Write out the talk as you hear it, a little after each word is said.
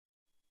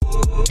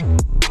Welcome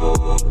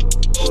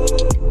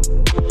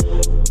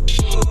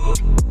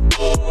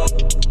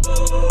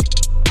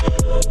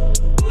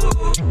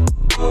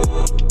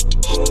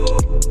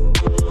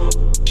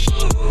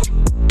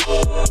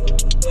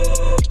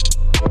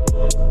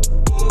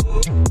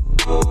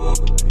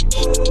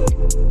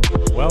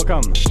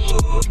to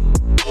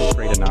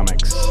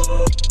Freightonomics.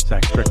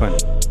 Zach Strickland.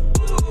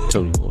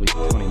 Tony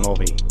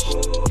Mulvey.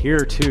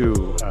 Here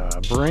to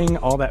bring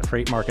all that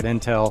freight market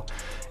intel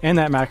and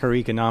that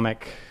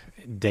macroeconomic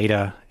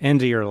data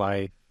into your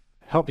life,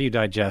 help you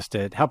digest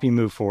it, help you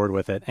move forward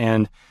with it.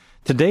 And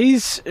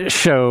today's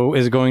show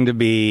is going to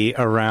be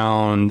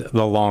around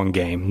the long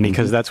game,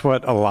 because that's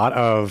what a lot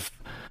of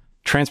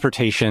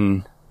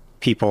transportation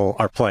people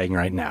are playing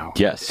right now.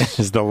 Yes.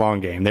 Is the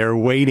long game. They're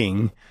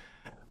waiting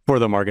for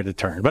the market to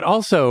turn. But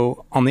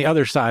also on the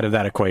other side of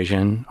that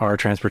equation are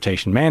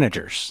transportation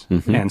managers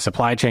and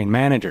supply chain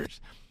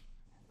managers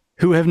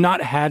who have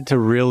not had to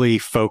really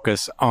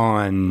focus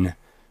on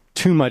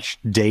too much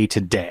day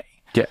to day.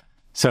 Yeah.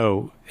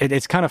 So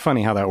it's kind of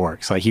funny how that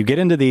works. Like, you get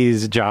into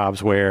these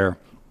jobs where,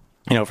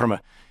 you know,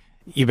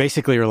 you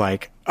basically are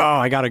like, oh,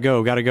 I gotta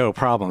go,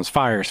 problems,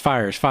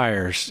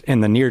 fires in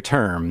the near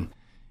term.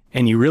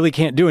 And you really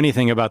can't do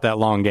anything about that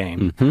long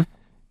game.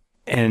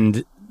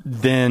 And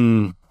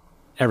then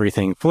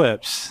everything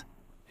flips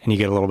and you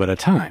get a little bit of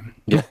time.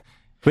 Yeah.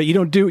 But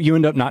you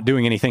end up not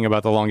doing anything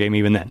about the long game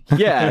even then.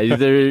 Yeah. I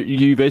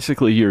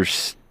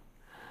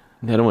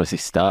don't want to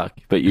say stuck,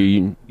 but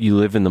you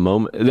live in the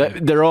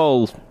moment. They're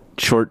all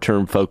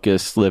short-term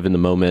focused, live in the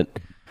moment.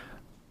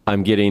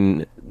 I'm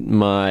getting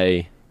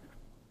my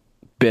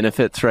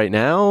benefits right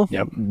now.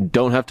 Yep.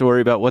 Don't have to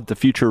worry about what the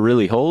future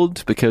really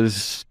holds,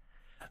 because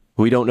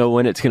we don't know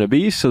when it's going to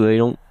be.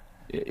 So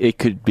it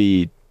could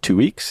be 2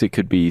 weeks, it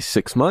could be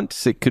 6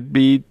 months, it could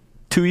be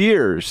 2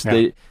 years.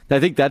 Yeah. I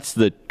think that's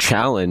the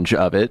challenge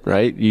of it,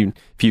 right?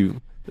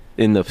 Playing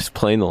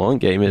the long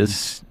game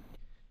is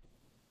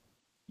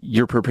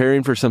you're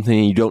preparing for something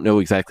and you don't know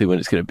exactly when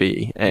it's going to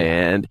be.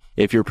 And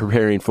if you're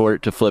preparing for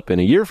it to flip in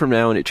a year from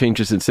now and it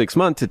changes in 6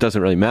 months, it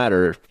doesn't really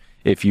matter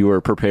if you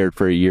were prepared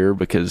for a year,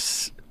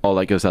 because all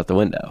that goes out the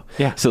window.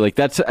 Yeah. So I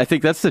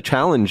think that's the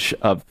challenge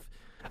of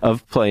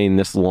playing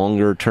this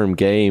longer term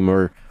game,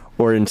 or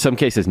in some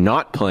cases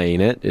not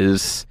playing it,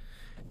 is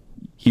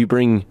you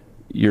bring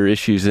your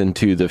issues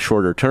into the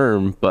shorter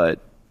term, but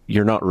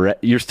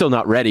you're still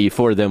not ready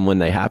for them when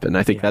they happen.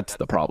 I think that's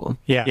the problem.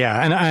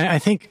 Yeah. And I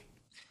think,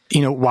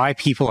 why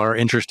people are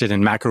interested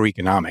in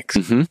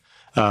macroeconomics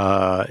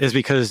is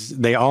because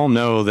they all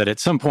know that at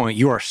some point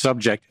you are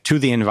subject to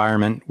the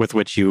environment with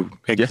which you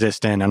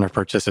exist in and are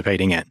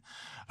participating in.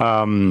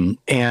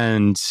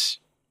 And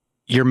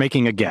you're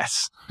making a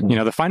guess.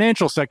 The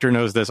financial sector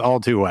knows this all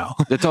too well.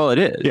 That's all it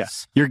is.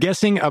 Yes. You're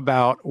guessing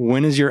about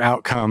when is your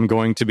outcome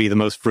going to be the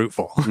most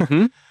fruitful.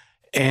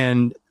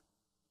 And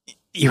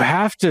you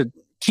have to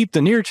keep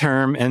the near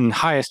term in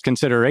highest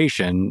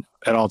consideration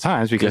at all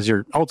times, because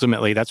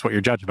that's what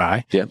you're judged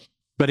by. Yeah.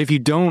 But if you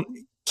don't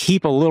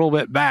keep a little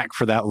bit back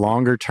for that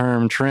longer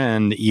term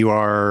trend, you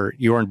are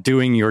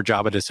doing your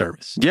job a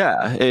disservice.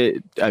 Yeah.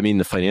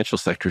 The financial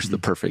sector is the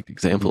perfect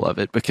example of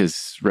it,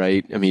 because,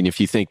 right? If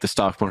you think the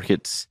stock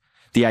market's,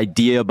 the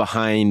idea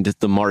behind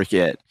the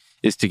market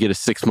is to get a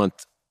 6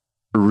 month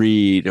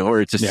read,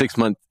 or it's a 6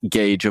 month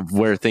gauge of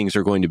where things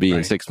are going to be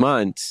in 6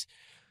 months.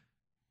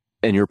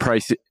 And your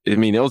price,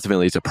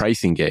 ultimately it's a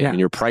pricing game, and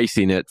you're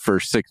pricing it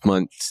for 6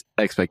 months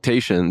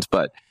expectations.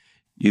 But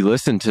you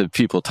listen to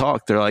people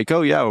talk, they're like,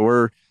 oh yeah,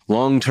 we're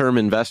long-term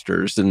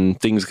investors and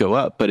things go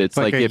up. But it's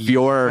like if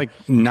you're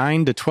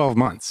 9 to 12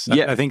 months.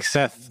 Yeah. I think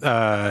Seth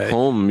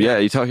Holm,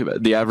 you talk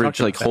about the average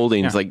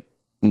holdings,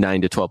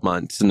 9 to 12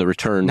 months, and the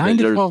return 9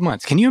 to 12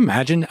 months. Can you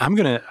imagine?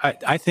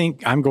 I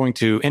think I'm going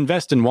to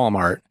invest in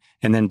Walmart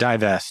and then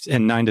divest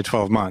in 9 to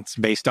 12 months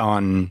based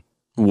on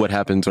what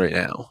happens right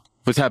now.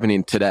 What's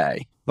happening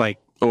today,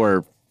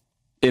 or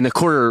in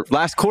the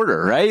last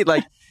quarter, right?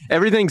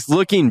 Everything's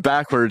looking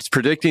backwards,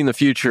 predicting the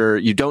future.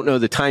 You don't know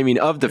the timing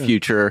of the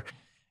future,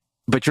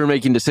 but you're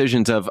making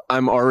decisions of,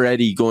 I'm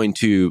already going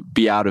to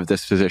be out of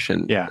this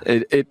position. Yeah.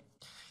 It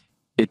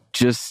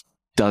just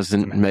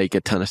doesn't make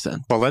a ton of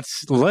sense. Well,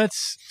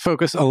 let's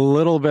focus a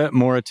little bit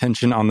more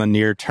attention on the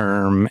near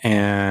term.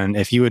 And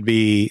if you would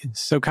be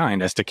so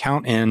kind as to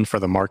count in for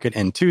the market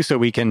in 2, so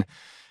we can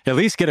at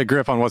least get a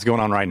grip on what's going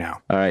on right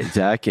now. All right,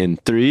 Zach, in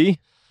 3,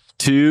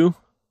 2,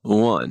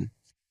 1.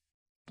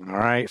 All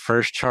right,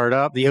 first chart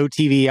up, the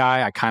OTVI.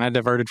 I kind of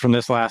diverted from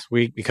this last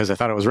week because I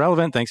thought it was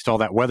relevant thanks to all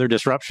that weather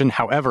disruption.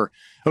 However,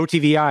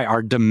 OTVI,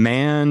 our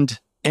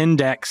demand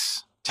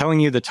index, telling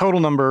you the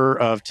total number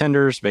of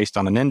tenders based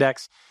on an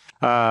index.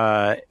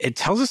 It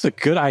tells us a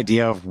good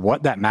idea of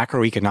what that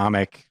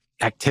macroeconomic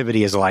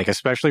activity is like,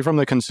 especially from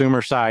the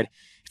consumer side.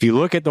 If you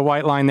look at the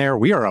white line there,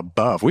 we are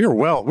above.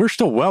 We're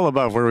still well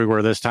above where we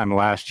were this time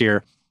last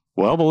year,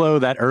 well below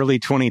that early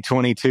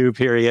 2022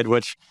 period,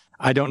 which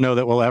I don't know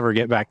that we'll ever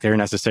get back there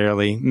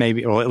necessarily.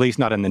 Maybe, well, at least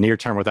not in the near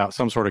term without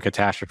some sort of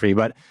catastrophe.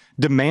 But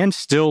demand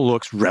still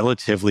looks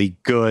relatively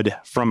good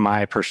from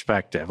my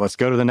perspective. Let's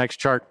go to the next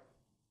chart.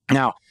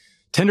 Now,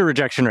 Tender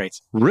rejection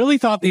rates. Really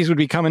thought these would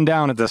be coming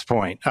down at this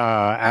point.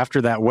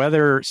 After that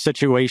weather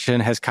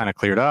situation has kind of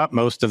cleared up,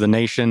 most of the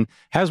nation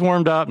has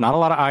warmed up. Not a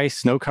lot of ice.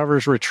 Snow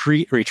covers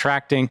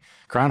retracting.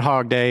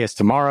 Groundhog Day is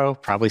tomorrow.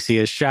 Probably see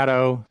his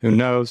shadow. Who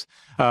knows?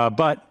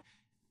 But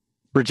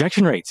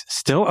rejection rates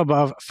still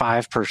above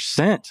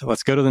 5%.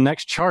 Let's go to the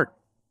next chart.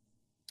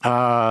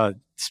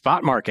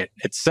 Spot market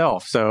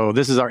itself. So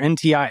this is our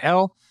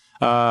NTIL.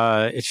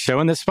 It's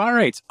showing that spot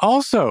rates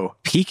also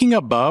peaking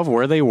above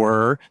where they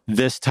were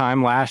this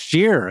time last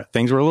year.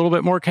 Things were a little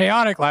bit more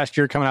chaotic last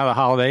year coming out of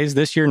the holidays.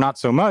 This year, not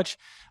so much.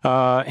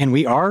 And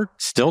we are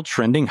still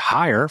trending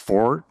higher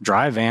for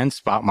dry van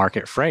spot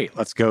market freight.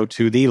 Let's go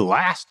to the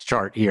last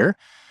chart here.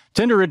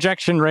 Tender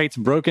rejection rates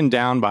broken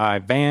down by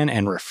van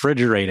and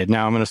refrigerated.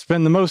 Now, I'm going to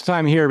spend the most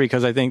time here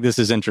because I think this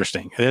is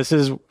interesting. This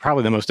is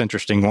probably the most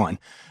interesting one.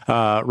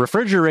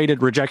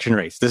 Refrigerated rejection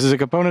rates. This is a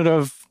component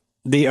of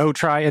the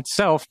OTRI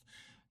itself.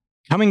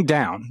 Coming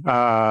down.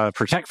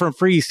 Protect from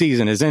freeze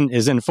season is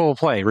in full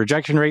play.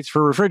 Rejection rates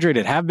for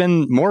refrigerated have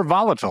been more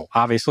volatile,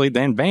 obviously,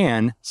 than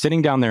van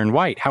sitting down there in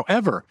white.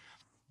 However,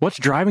 what's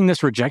driving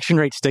this rejection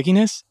rate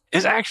stickiness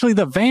is actually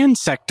the van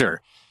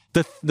sector.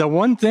 The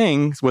one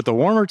thing with the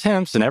warmer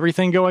temps and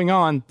everything going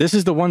on, this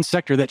is the one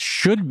sector that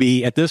should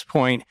be at this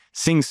point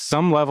seeing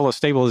some level of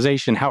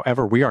stabilization.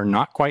 However, we are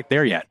not quite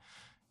there yet.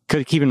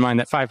 Could keep in mind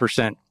that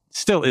 5%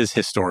 still is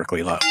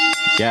historically low.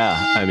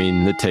 Yeah, I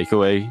mean, the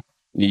takeaway,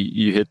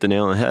 you hit the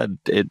nail on the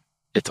head.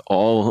 It's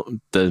all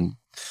the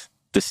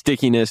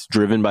stickiness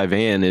driven by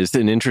van is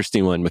an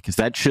interesting one because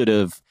that should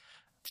have,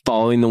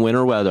 following the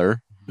winter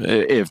weather,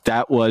 if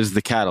that was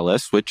the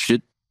catalyst, which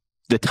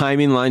the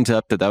timing lines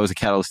up that was a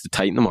catalyst to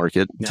tighten the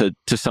market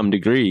to some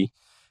degree.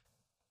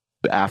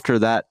 After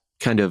that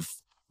kind of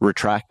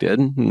retracted,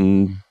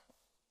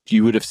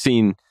 you would have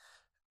seen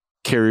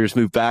carriers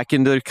move back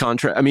into the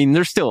contract. I mean,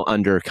 they're still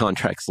under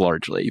contracts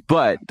largely,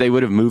 but they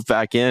would have moved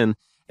back in.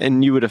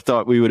 And you would have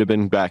thought we would have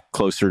been back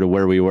closer to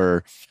where we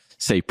were,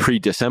 say,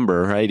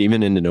 pre-December, right?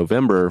 Even into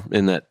November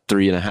in that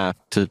 3.5%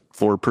 to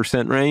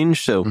 4%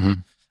 range. So,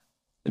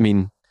 I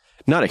mean,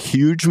 not a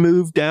huge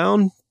move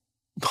down.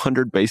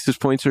 100 basis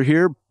points are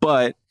here,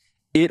 but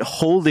it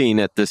holding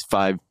at this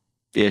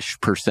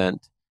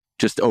 5-ish%,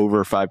 just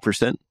over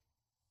 5%,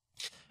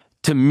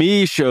 to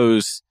me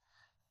shows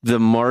the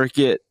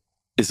market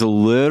is a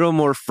little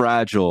more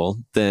fragile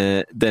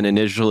than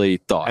initially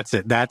thought. That's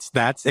it.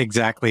 That's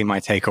exactly my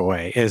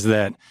takeaway is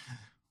that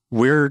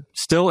we're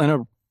still in a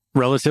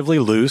relatively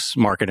loose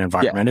market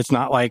environment. Yeah. It's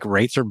not like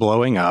rates are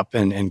blowing up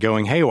and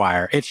going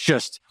haywire. It's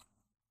just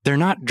they're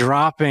not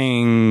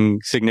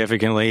dropping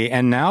significantly.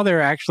 And now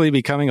they're actually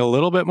becoming a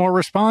little bit more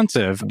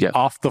responsive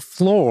off the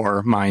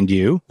floor, mind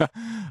you.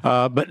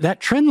 But that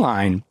trend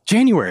line,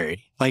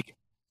 January, like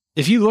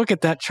if you look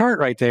at that chart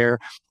right there,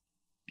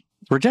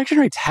 rejection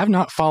rates have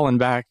not fallen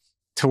back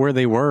to where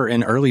they were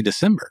in early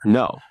December.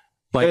 No.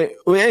 Like,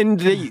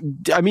 and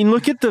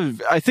look at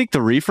I think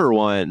the reefer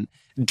one,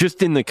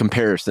 just in the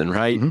comparison,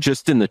 right? Mm-hmm.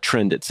 Just in the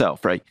trend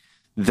itself, right?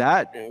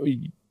 That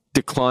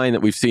decline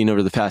that we've seen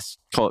over the past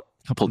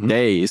couple of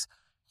days,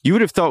 you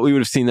would have thought we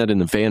would have seen that in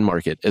the van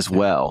market as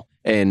well.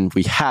 And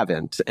we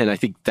haven't. And I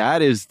think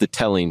that is the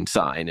telling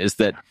sign is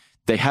that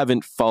they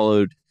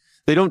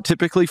don't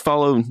typically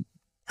follow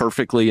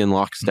perfectly in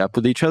lockstep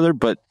with each other,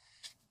 but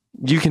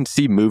you can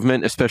see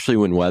movement, especially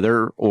when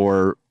weather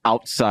or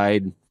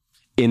outside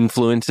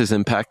influences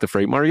impact the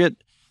freight market.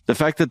 The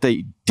fact that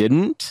they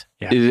didn't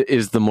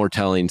is the more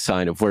telling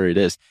sign of where it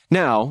is.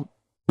 Now,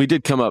 we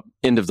did come up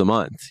end of the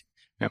month,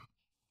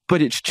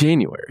 but it's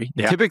January.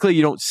 Yeah. Typically,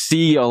 you don't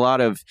see a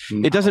lot of,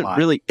 it doesn't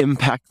really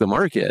impact the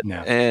market.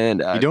 No. And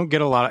you don't get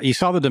a lot of, you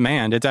saw the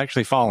demand, it's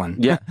actually fallen.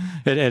 Yeah.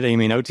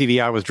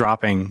 OTVI was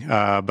dropping,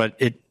 but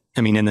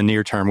in the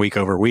near term, week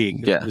over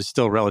week, it was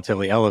still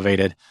relatively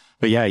elevated.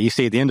 But yeah, you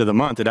see at the end of the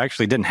month, it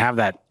actually didn't have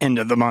that end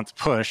of the month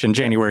push. And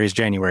January is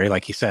January,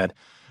 like you said.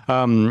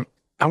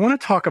 I want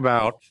to talk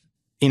about,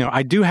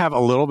 I do have a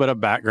little bit of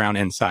background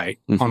insight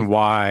on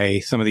why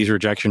some of these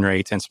rejection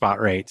rates and spot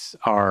rates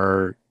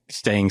are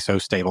staying so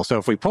stable. So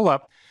if we pull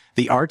up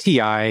the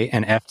RTI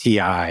and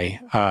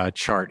FTI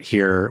chart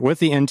here with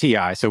the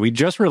NTI, so we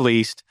just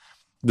released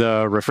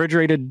the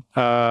refrigerated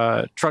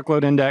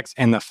truckload index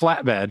and the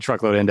flatbed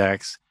truckload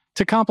index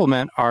to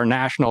complement our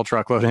national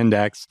truckload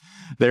index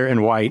there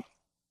in white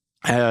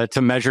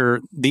to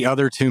measure the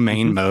other two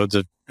main modes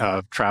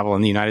of travel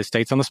in the United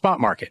States on the spot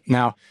market.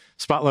 Now,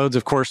 spot loads,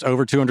 of course,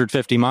 over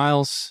 250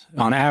 miles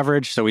on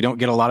average, so we don't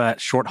get a lot of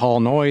that short haul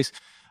noise.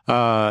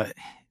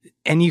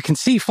 And you can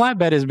see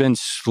flatbed has been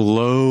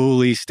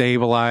slowly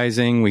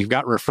stabilizing. We've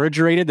got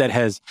refrigerated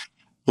that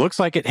looks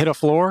like it hit a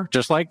floor,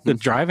 just like the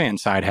dry van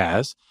side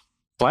has.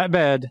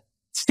 Flatbed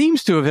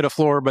seems to have hit a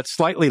floor, but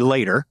slightly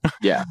later.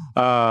 Yeah.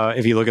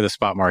 If you look at the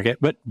spot market.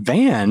 But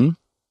van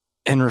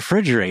and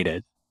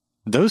refrigerated,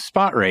 those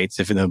spot rates,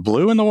 if in the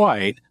blue and the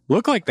white,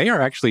 look like they are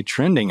actually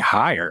trending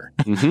higher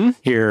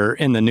here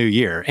in the new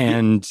year.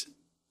 And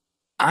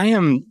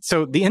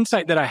so the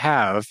insight that I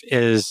have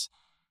is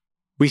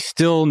we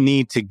still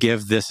need to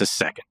give this a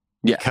second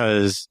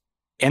because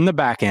in the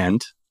back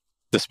end,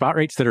 the spot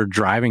rates that are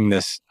driving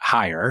this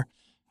higher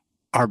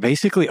are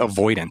basically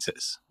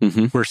avoidances.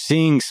 We're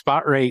seeing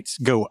spot rates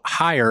go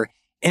higher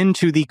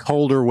into the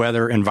colder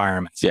weather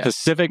environments. Yeah.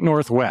 Pacific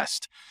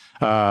Northwest,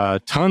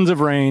 tons of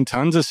rain,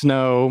 tons of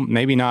snow,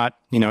 maybe not,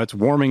 it's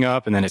warming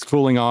up and then it's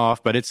cooling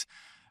off, but it's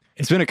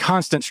been a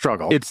constant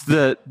struggle. It's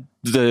the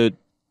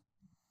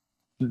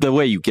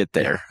way you get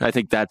there. I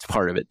think that's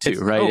part of it too,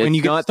 right?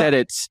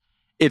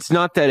 It's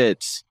not that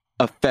it's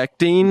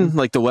affecting,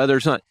 like the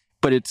weather's not,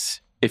 but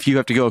it's if you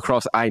have to go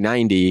across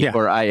I-90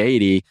 or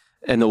I-80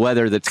 and the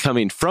weather that's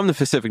coming from the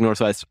Pacific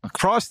Northwest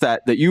across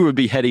that you would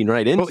be heading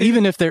right into. Well,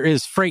 even if there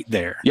is freight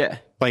there. Yeah.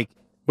 Like,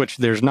 which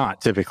there's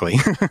not typically.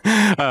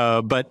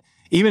 But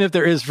even if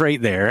there is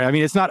freight there, I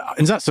mean, it's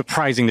not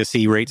surprising to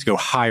see rates go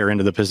higher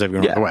into the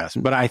Pacific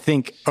Northwest. But I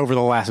think over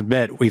the last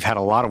bit, we've had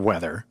a lot of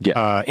weather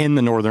in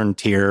the northern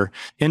tier,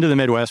 into the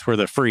Midwest where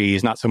the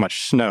freeze, not so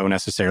much snow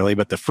necessarily,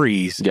 but the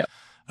freeze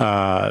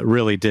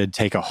really did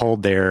take a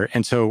hold there.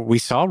 And so we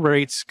saw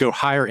rates go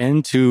higher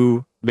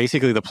into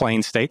basically the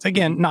plain states.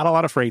 Again, not a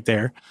lot of freight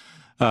there.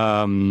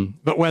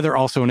 But weather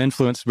also an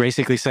influence,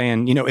 basically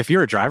saying, if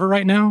you're a driver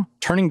right now,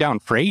 turning down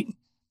freight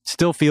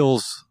still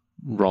feels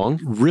wrong,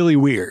 really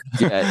weird.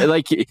 Yeah,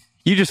 like you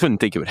just wouldn't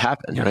think it would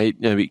happen, right?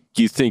 I mean,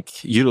 you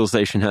think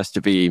utilization has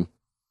to be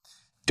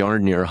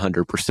darn near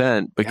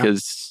 100%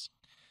 because,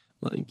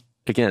 like,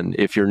 again,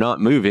 if you're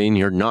not moving,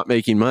 you're not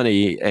making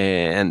money,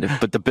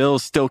 but the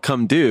bills still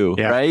come due,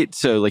 right?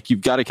 So, like,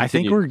 you've got to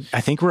continue.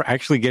 I think we're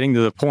actually getting to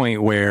the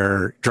point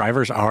where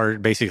drivers are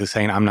basically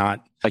saying,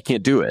 I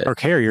can't do it, or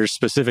carriers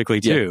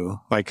specifically too,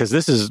 like, because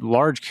this is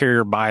large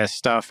carrier bias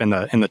stuff in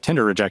the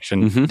tender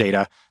rejection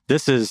data.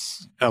 This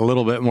is a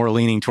little bit more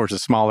leaning towards the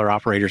smaller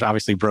operators,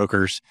 obviously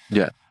brokers.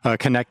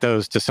 Connect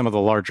those to some of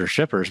the larger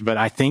shippers. But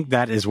I think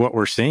that is what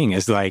we're seeing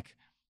is like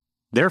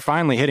they're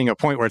finally hitting a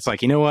point where it's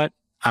like, you know what,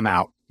 I'm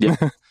out.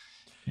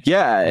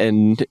 Yeah,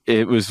 and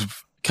it was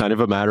kind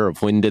of a matter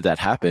of when did that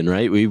happen,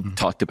 right? We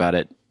talked about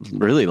it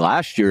really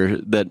last year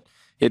that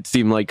it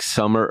seemed like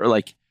summer,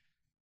 like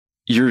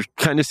you're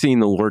kind of seeing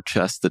the war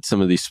chest that some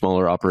of these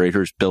smaller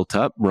operators built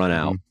up run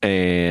out,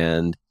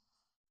 and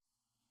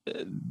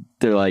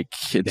they're like,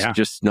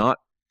 it's not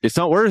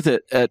worth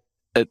it at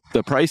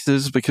the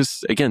prices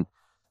because, again,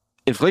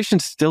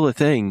 inflation's still a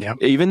thing.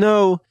 Even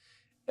though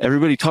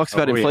everybody talks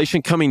about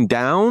inflation coming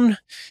down,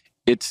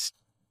 it's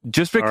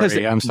just because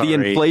the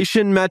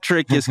inflation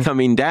metric is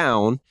coming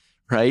down,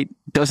 right,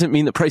 doesn't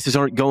mean that prices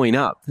aren't going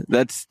up.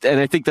 And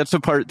I think that's the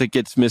part that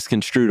gets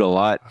misconstrued a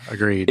lot.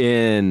 Agreed.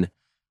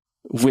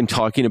 When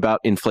talking about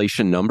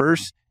inflation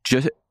numbers,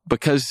 just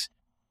because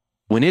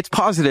when it's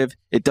positive,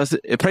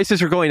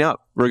 prices are going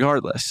up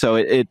regardless. So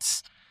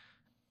it's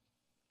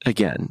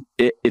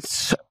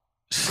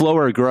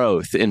slower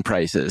growth in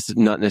prices,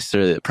 not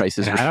necessarily that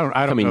prices are coming down.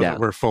 I don't know that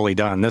we're fully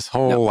done. This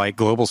whole like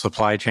global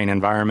supply chain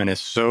environment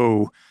is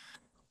so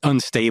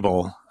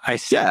unstable.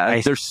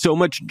 There's so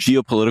much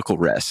geopolitical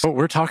risk. But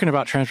we're talking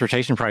about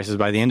transportation prices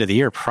by the end of the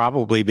year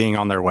probably being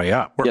on their way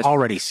up. We're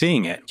already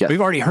seeing it. We've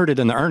already heard it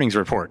in the earnings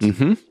reports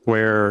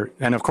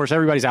and of course,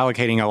 everybody's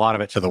allocating a lot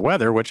of it to the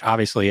weather, which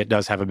obviously it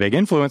does have a big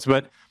influence.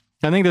 But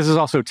I think this is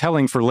also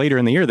telling for later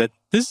in the year that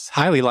this is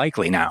highly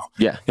likely now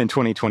in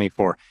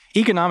 2024.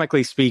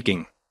 Economically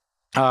speaking,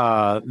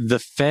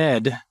 the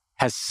Fed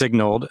has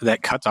signaled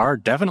that cuts are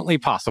definitely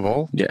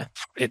possible.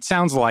 It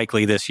sounds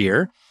likely this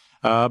year,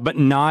 but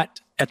not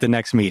at the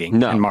next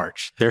meeting in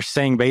March. They're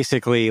saying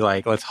basically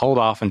like, let's hold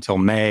off until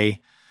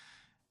May.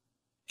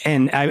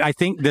 And I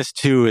think this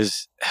too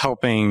is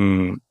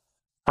helping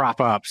prop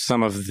up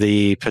some of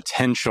the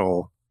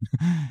potential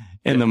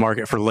in the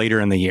market for later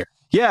in the year.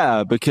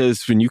 Yeah,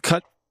 because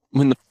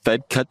when the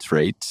Fed cuts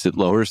rates, it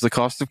lowers the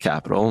cost of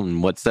capital.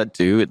 And what's that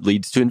do? It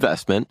leads to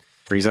investment.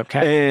 Frees up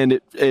cash. And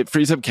it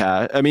frees up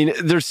cash. I mean,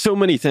 there's so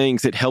many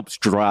things it helps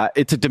drive.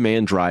 It's a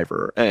demand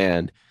driver.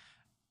 And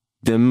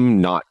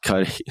them not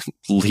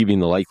leaving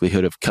the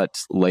likelihood of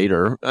cuts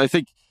later. I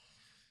think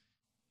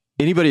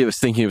anybody that was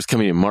thinking it was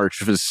coming in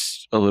March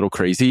was a little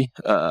crazy.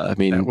 I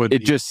mean,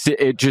 it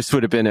just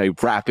would have been a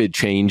rapid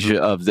change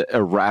a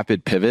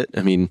rapid pivot.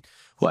 I mean,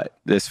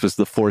 this was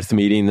the fourth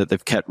meeting that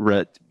they've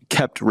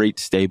kept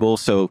rates stable.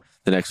 So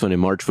the next one in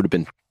March would have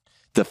been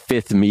the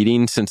fifth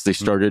meeting since they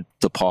started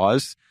the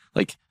pause.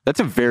 Like,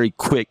 that's a very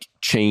quick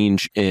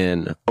change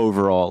in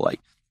overall, like,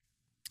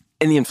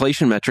 in the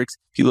inflation metrics.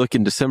 If you look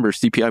in December,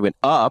 CPI went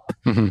up.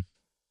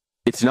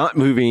 It's not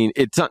moving.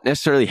 It's not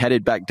necessarily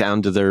headed back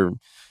down to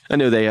I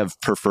know they have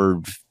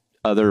preferred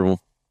other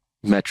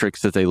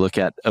metrics that they look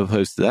at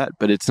opposed to that,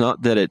 but it's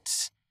not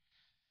that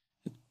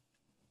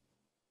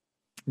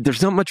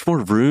there's not much more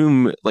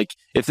room. Like,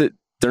 they're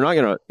not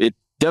going to, it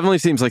definitely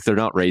seems like they're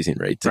not raising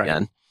rates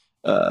again.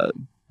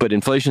 But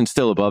inflation's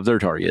still above their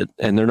target,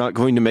 and they're not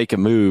going to make a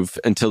move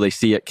until they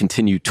see it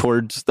continue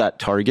towards that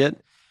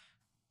target.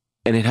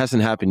 And it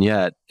hasn't happened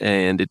yet,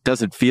 and it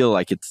doesn't feel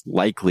like it's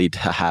likely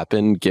to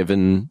happen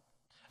given,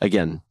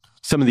 again,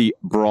 some of the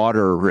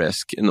broader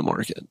risk in the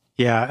market.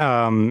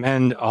 Yeah,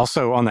 and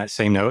also on that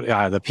same note,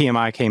 the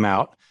PMI came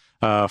out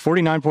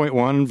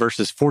 49.1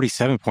 versus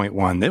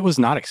 47.1. That was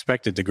not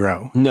expected to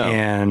grow. No.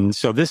 And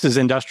so this is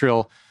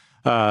industrial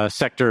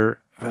sector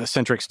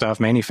centric stuff,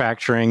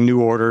 manufacturing, new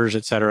orders,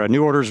 et cetera.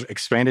 New orders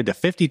expanded to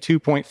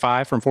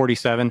 52.5 from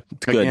 47.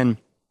 Again,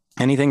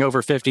 anything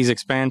over 50 is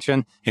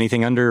expansion.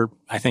 Anything under,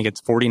 I think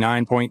it's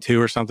 49.2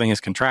 or something is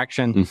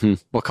contraction.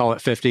 We'll call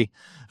it 50.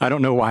 I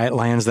don't know why it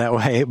lands that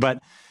way,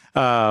 but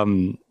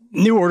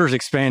new orders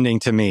expanding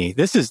to me.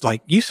 This is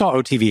like, you saw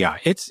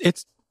OTVI.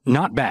 It's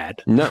not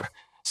bad. No.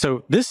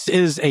 So this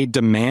is a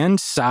demand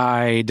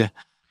side,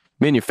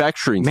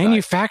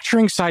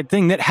 manufacturing side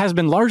thing that has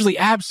been largely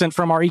absent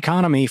from our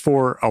economy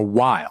for a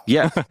while.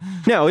 Yeah.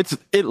 No,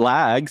 it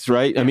lags,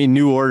 right? I mean,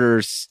 new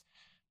orders,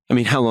 I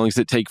mean, how long does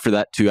it take for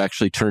that to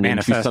actually turn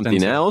into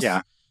something else?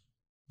 Yeah.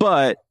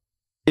 But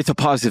it's a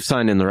positive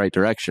sign in the right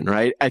direction,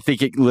 right? I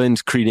think it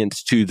lends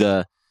credence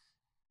to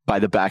by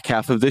the back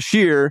half of this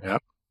year.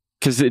 Yep.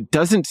 Because it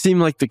doesn't seem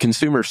like the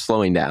consumer's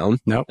slowing down.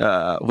 Nope.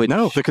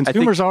 No, the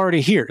consumer's already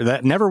here.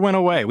 That never went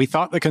away. We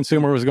thought the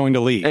consumer was going to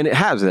leave. And it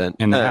hasn't.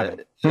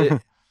 And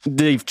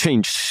they've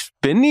changed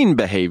spending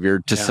behavior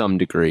to some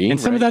degree. And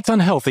some of that's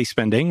unhealthy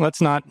spending.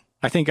 Let's not,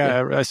 I think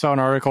I saw an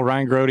article,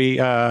 Ryan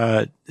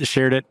Grody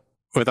shared it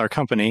with our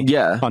company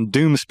on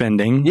doom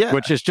spending,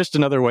 which is just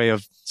another way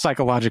of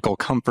psychological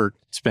comfort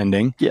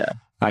spending. Yeah.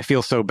 I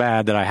feel so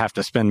bad that I have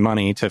to spend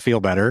money to feel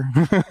better.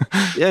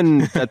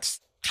 And that's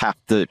half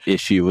the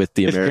issue with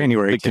the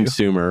American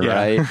consumer,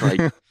 right?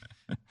 Like,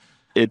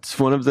 it's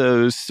one of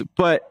those.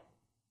 But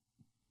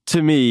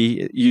to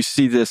me, you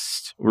see the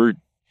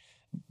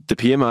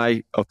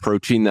PMI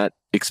approaching that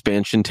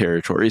expansion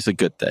territory is a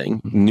good thing.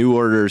 New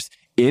orders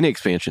in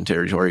expansion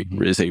territory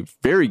is a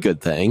very good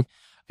thing.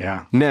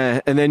 Yeah.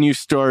 And then you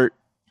start,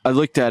 I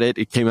looked at it.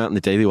 It came out in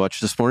the Daily Watch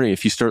this morning.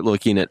 If you start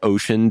looking at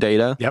ocean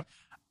data,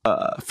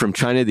 from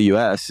China to the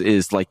U.S.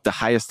 is like the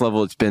highest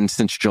level it's been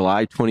since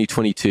July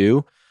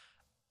 2022.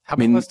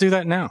 Let's do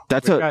that now.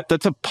 That's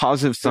a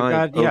positive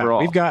sign overall.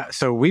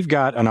 We've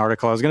got an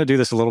article. I was going to do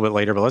this a little bit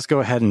later, but let's go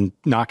ahead and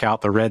knock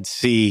out the Red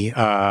Sea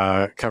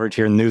coverage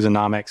here in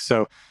Newsonomics.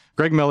 So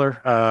Greg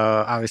Miller,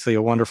 obviously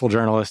a wonderful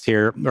journalist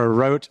here,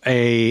 wrote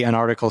an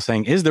article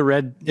saying, is the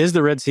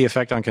Red Sea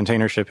effect on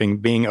container shipping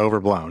being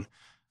overblown?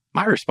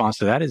 My response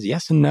to that is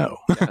yes and no.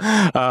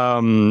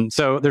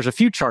 So there's a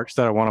few charts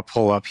that I want to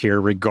pull up here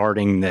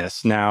regarding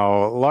this.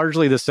 Now,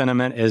 largely the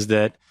sentiment is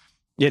that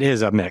it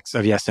is a mix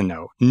of yes and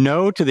no.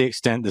 No, to the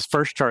extent, this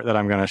first chart that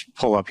I'm going to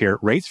pull up here,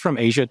 rates from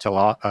Asia to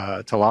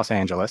Los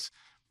Angeles,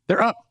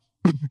 they're up.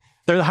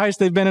 They're the highest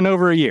they've been in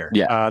over a year.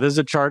 Yeah. This is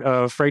a chart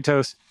of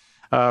Freightos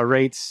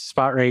rates,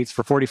 spot rates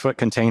for 40-foot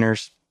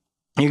containers.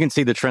 You can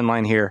see the trend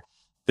line here.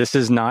 This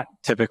is not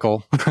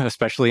typical,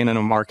 especially in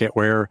a market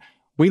where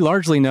we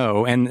largely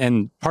know,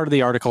 and part of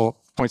the article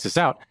points this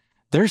out,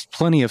 there's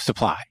plenty of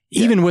supply.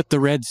 Even with the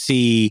Red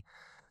Sea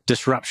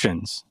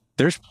disruptions,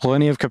 there's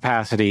plenty of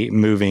capacity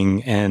moving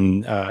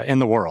in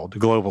the world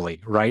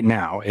globally right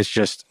now. It's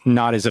just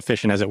not as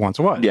efficient as it once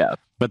was. Yeah.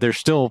 But there's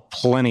still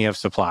plenty of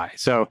supply.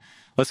 So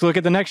let's look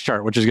at the next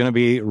chart, which is going to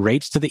be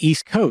rates to the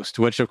East Coast,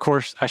 which of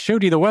course I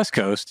showed you the West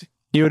Coast.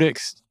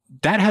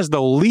 That has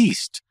the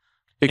least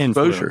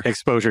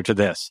exposure to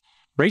this.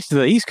 Rates to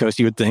the East Coast,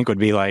 you would think would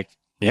be like,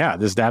 yeah,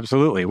 this is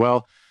absolutely.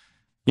 Well,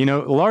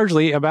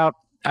 largely about,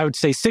 I would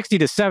say 60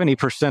 to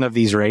 70% of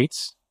these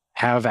rates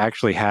have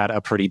actually had a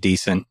pretty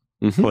decent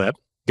clip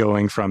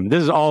going from,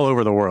 this is all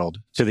over the world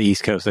to the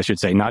East Coast, I should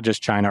say, not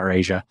just China or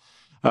Asia.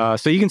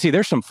 So you can see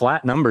there's some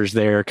flat numbers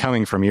there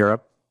coming from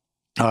Europe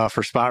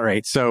for spot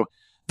rates. So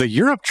the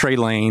Europe trade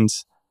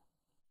lanes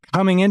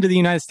coming into the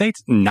United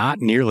States, not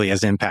nearly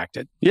as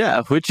impacted.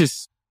 Yeah, which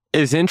is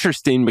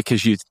interesting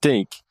because you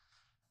think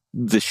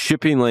the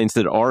shipping lanes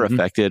that are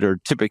affected are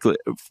typically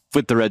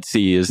with the Red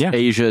Sea is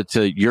Asia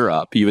to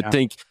Europe. You would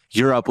think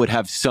Europe would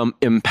have some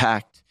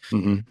impact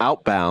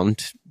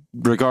outbound,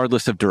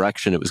 regardless of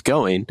direction it was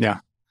going. Yeah.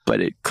 But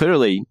it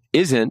clearly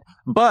isn't.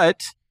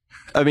 But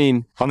I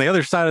mean, on the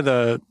other side of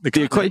the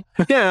equation,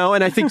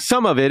 and I think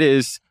some of it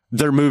is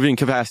they're moving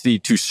capacity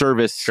to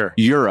service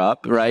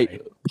Europe,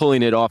 right?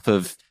 Pulling it off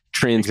of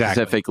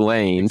Trans-Pacific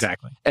lanes.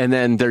 Exactly. And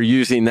then they're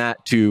using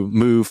that to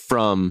move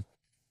from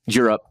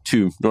Europe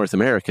to North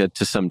America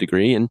to some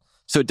degree. And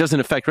so it doesn't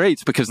affect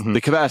rates because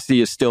the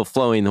capacity is still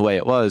flowing the way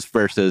it was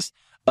versus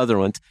other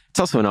ones. It's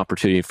also an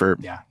opportunity for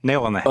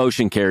nail on the head.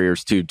 Ocean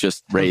carriers to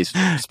just raise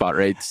spot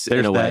rates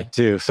in a way.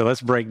 Too. So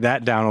let's break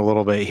that down a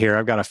little bit here.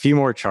 I've got a few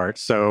more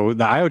charts. So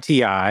the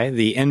IOTI,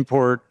 the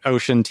Import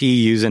Ocean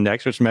TEUs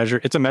Index,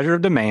 it's a measure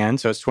of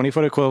demand. So it's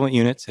 20-foot equivalent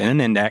units in an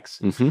index.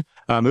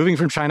 Moving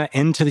from China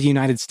into the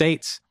United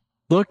States.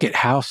 Look at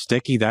how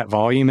sticky that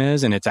volume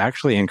is. And it's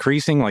actually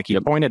increasing, like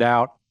you pointed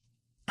out.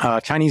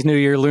 Chinese New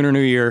Year, Lunar New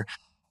Year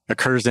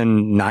occurs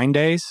in 9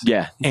 days.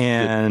 Yeah.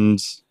 And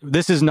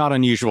this is not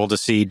unusual to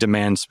see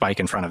demand spike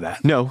in front of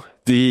that. No,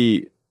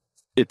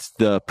 it's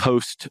the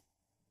post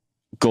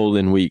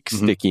Golden Week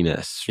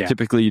stickiness. Yeah.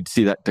 Typically you'd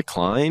see that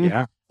decline.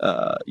 Yeah.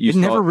 It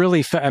never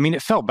really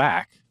it fell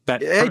back.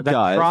 That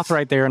froth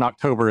right there in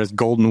October is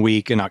Golden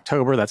Week in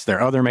October. That's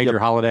their other major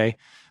holiday.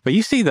 But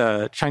you see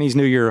the Chinese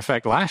New Year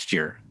effect last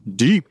year,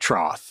 deep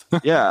trough.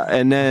 Yeah.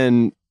 And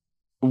then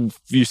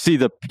you see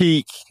the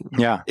peak.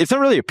 Yeah. It's not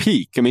really a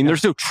peak. I mean,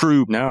 there's no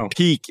true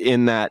peak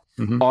in that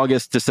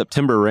August to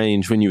September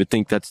range when you would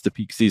think that's the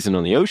peak season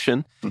on the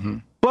ocean.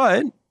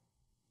 But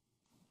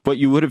what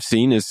you would have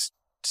seen is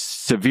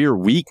severe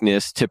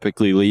weakness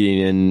typically leading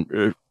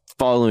in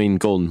following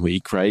Golden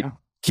Week, right? Yeah.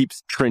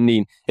 Keeps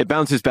trending. It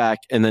bounces back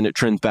and then it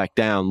trends back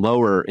down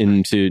lower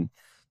into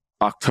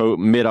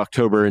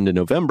mid-October into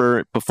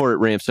November before it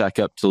ramps back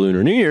up to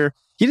Lunar New Year.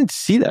 You didn't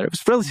see that. It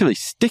was relatively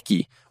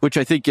sticky, which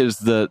I think is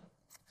the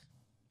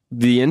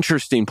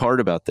interesting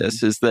part about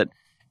this is that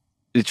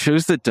it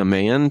shows that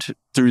demand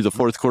through the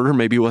fourth quarter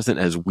maybe wasn't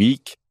as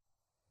weak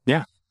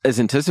as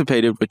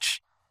anticipated,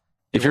 which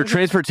if you're a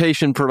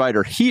transportation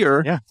provider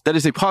here, that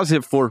is a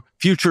positive for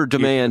future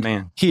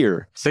demand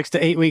here. 6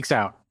 to 8 weeks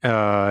out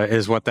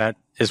is what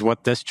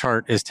this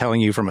chart is telling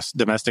you from a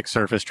domestic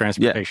surface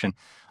transportation.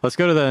 Let's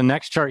go to the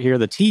next chart here,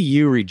 the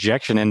TU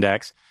rejection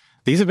index.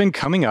 These have been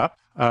coming up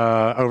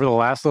over the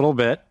last little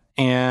bit,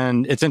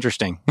 and it's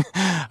interesting.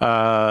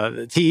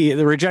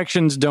 The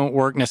rejections don't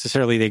work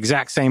necessarily the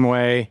exact same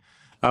way,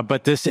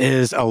 but this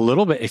is a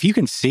little bit, if you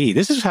can see,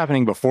 this is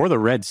happening before the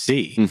Red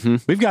Sea.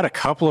 We've got a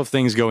couple of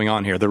things going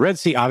on here. The Red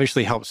Sea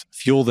obviously helps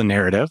fuel the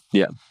narrative.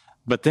 Yeah.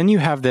 But then you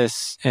have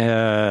this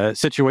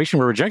situation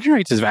where rejection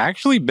rates have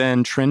actually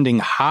been trending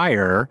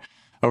higher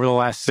over the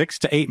last 6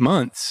 to 8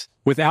 months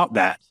without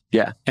that.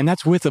 Yeah. And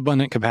that's with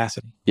abundant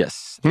capacity.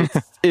 Yes.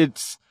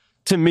 It's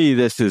to me,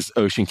 this is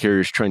ocean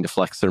carriers trying to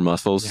flex their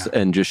muscles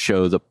and just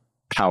show the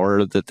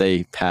power that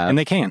they have. And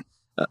they can.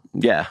 I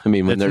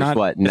mean, when there's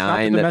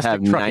nine that have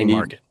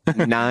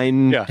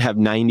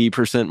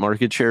 90%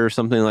 market share or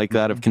something like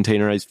that of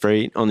containerized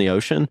freight on the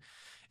ocean,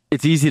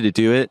 it's easy to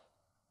do it.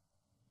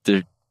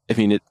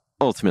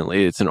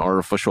 Ultimately, it's an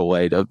artificial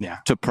way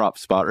to prop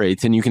spot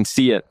rates. And you can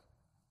see it.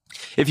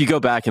 If you go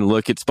back and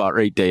look at spot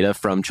rate data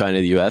from China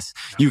to the US,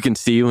 you can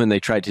see when they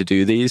tried to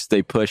do these,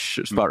 they push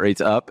spot rates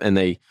up and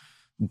they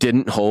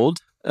didn't hold.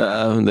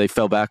 They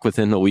fell back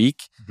within a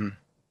week.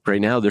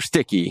 Right now, they're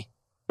sticky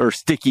or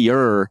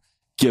stickier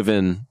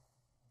given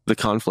the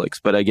conflicts.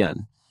 But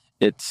again,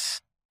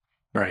 it's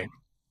right.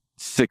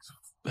 6,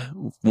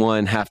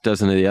 1, half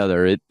dozen of the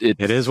other. It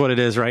is what it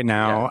is right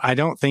now. I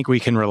don't think we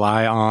can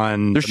rely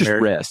on there's just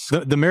risk.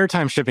 The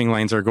maritime shipping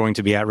lanes are going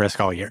to be at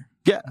risk all year.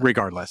 Yeah.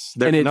 Regardless.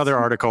 There's another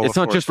article. It's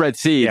not just Red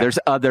Sea. There's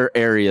other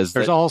areas.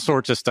 There's all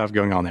sorts of stuff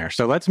going on there.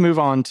 So let's move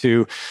on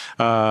to,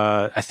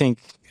 I think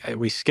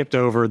we skipped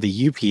over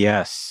the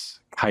UPS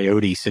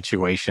Coyote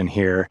situation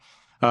here.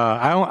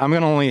 I'm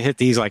going to only hit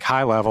these like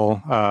high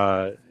level.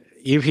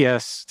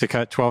 UPS to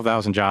cut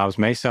 12,000 jobs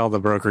may sell the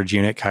brokerage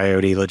unit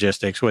Coyote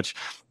Logistics, which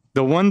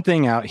the one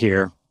thing out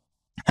here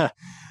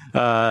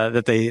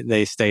that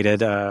they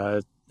stated,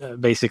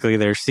 basically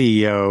their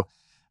CEO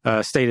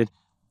stated,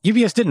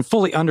 UPS didn't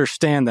fully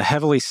understand the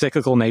heavily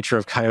cyclical nature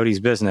of Coyote's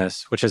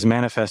business, which has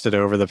manifested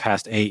over the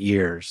past 8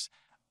 years.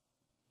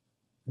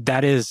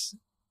 That is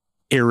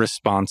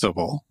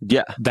irresponsible.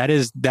 Yeah. That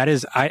is,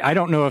 I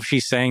don't know if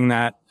she's saying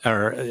that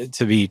or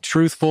to be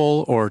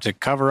truthful or to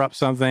cover up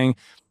something,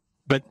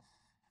 but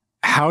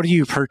how do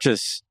you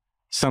purchase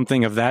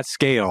something of that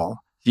scale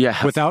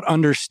without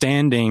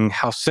understanding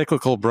how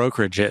cyclical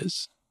brokerage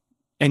is?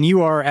 And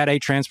you are at a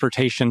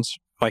transportation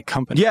like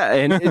company. Yeah.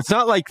 And it's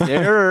not like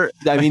they're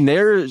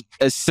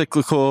as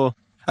cyclical.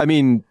 I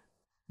mean,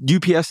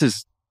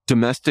 UPS's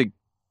domestic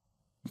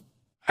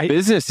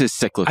business is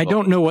cyclical. I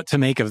don't know what to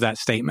make of that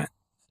statement.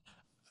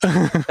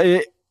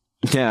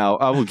 Now,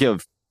 I will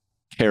give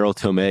Carol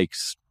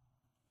Tomeix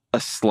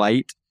a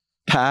slight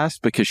pass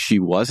because she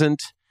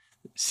wasn't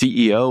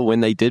CEO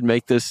when they did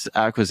make this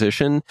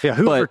acquisition. Yeah,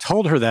 whoever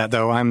told her that,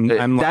 though, I'm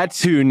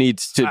that's who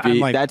needs to be.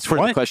 Like, that's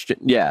where the question.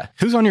 Yeah,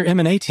 who's on your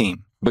M&A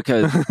team?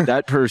 Because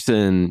that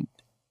person.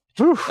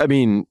 I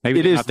mean,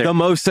 it is the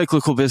most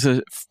cyclical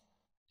business.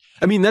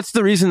 I mean, that's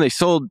the reason they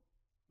sold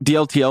the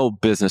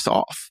LTL business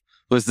off,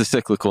 was the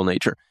cyclical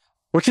nature.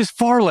 Which is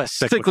far less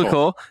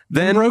cyclical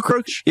than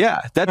brokerage. Yeah,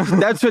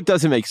 that's what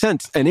doesn't make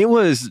sense. And it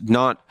was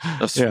not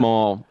a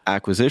small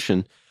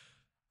acquisition.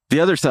 The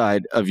other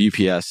side of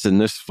UPS,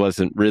 and this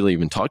wasn't really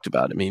even talked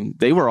about, I mean,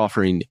 they were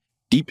offering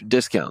deep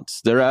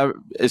discounts. They're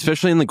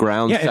especially in the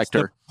ground sector. It's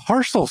the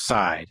parcel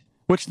side,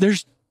 which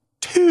there's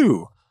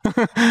two.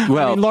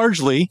 Well,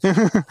 largely.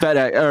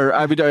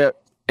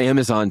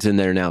 Amazon's in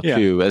there now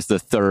too as the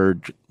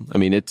third. I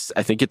mean,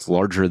 I think it's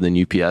larger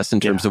than UPS in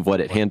terms of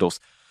what it handles.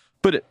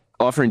 But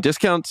offering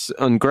discounts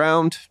on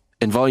ground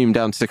and volume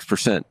down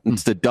 6%.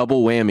 It's the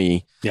double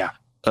whammy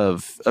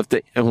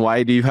and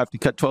why do you have to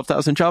cut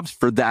 12,000 jobs?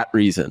 For that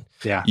reason.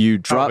 Yeah. You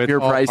drop your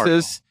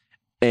prices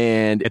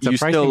and you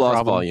still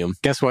lost volume.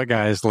 Guess what,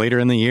 guys? Later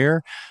in the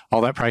year,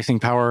 all that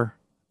pricing power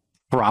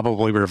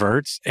probably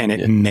reverts and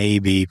it may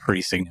be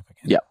pretty significant.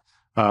 Yeah.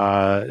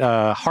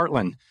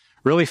 Heartland,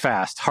 really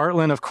fast.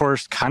 Heartland, of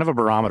course, kind of a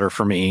barometer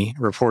for me,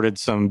 reported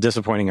some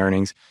disappointing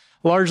earnings,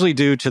 largely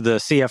due to the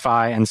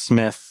CFI and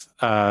Smith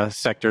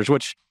sectors,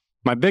 which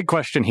my big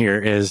question here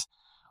is,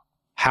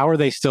 how are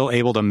they still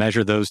able to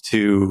measure those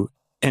two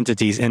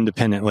entities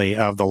independently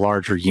of the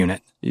larger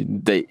unit?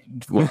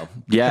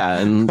 Yeah.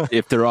 And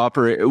if they're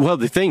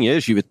the thing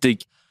is, you would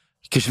think,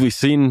 because we've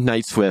seen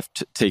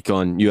Knight-Swift take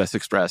on US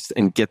Express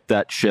and get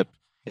that ship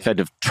kind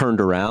of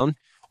turned around.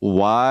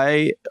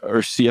 Why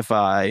are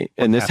CFI,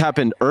 and this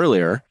happened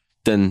earlier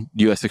than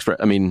US Express,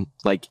 I mean,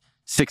 like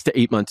 6 to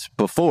 8 months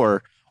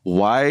before,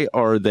 why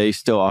are they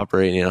still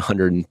operating at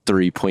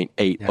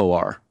 103.8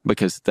 OR?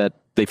 Because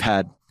they've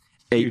had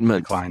 8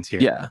 months declines here.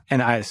 Yeah.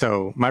 And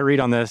so my read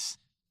on this,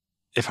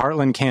 if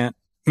Heartland can't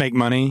make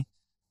money,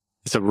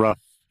 it's a rough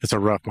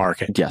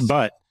market. Yes.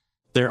 But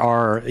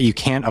you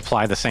can't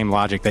apply the same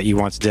logic that you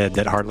once did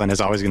that Heartland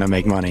is always going to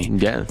make money.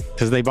 Yeah.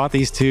 Because they bought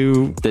these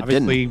two that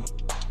obviously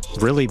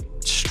really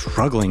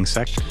struggling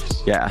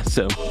sectors. Yeah.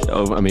 So,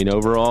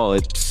 overall,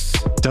 it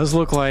does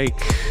look like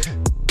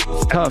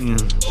tough.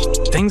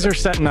 Things are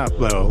setting up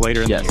though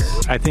later in the year.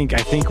 I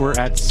think we're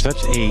at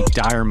such a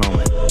dire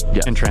moment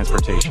in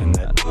transportation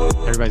that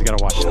everybody's got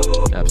to watch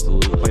out.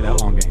 Absolutely. Play that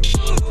long game.